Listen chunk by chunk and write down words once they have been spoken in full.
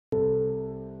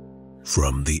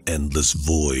from the endless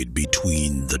void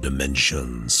between the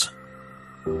dimensions.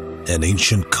 An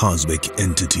ancient cosmic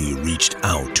entity reached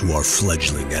out to our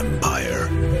fledgling empire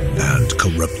and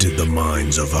corrupted the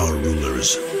minds of our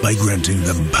rulers by granting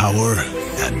them power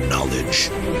and knowledge.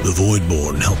 The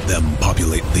Voidborn helped them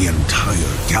populate the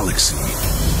entire galaxy.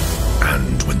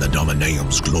 And when the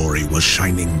Dominaeum's glory was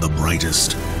shining the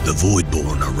brightest, the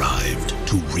Voidborn arrived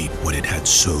to reap what it had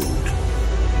sowed.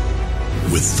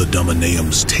 With the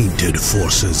Dominaeum's tainted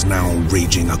forces now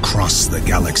raging across the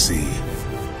galaxy,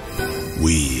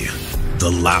 we,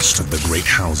 the last of the great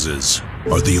houses,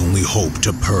 are the only hope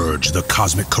to purge the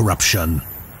cosmic corruption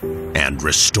and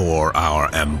restore our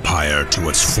empire to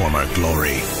its former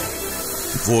glory.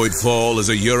 Voidfall is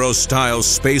a Euro-style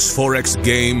Space 4X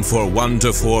game for 1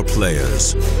 to 4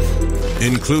 players,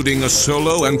 including a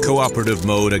solo and cooperative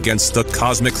mode against the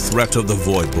cosmic threat of the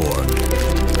Voidborn,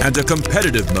 and a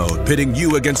competitive mode pitting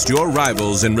you against your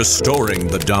rivals in restoring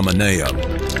the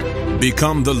Dominaeum.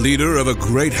 Become the leader of a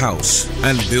great house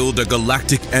and build a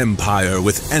galactic empire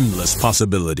with endless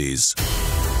possibilities.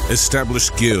 Establish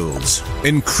guilds,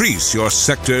 increase your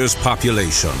sector's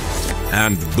population,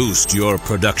 and boost your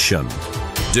production.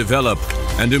 Develop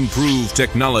and improve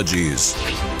technologies.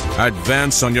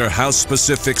 Advance on your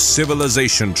house-specific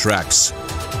civilization tracks.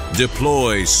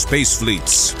 Deploy space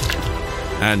fleets.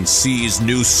 And seize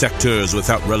new sectors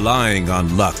without relying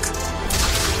on luck,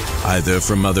 either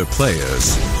from other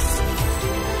players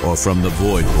or from the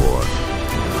Voidborn,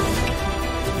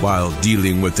 while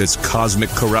dealing with its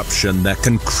cosmic corruption that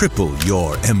can cripple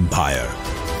your empire.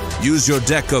 Use your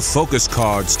deck of focus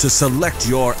cards to select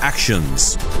your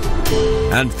actions,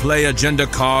 and play agenda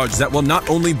cards that will not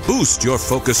only boost your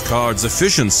focus cards'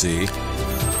 efficiency,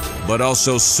 but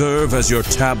also serve as your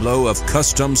tableau of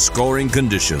custom scoring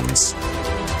conditions.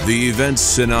 The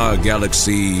events in our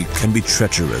galaxy can be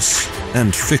treacherous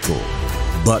and fickle,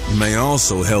 but may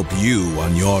also help you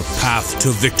on your path to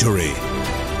victory.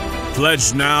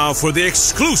 Pledge now for the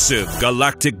exclusive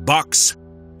Galactic Box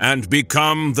and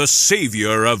become the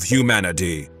savior of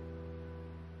humanity.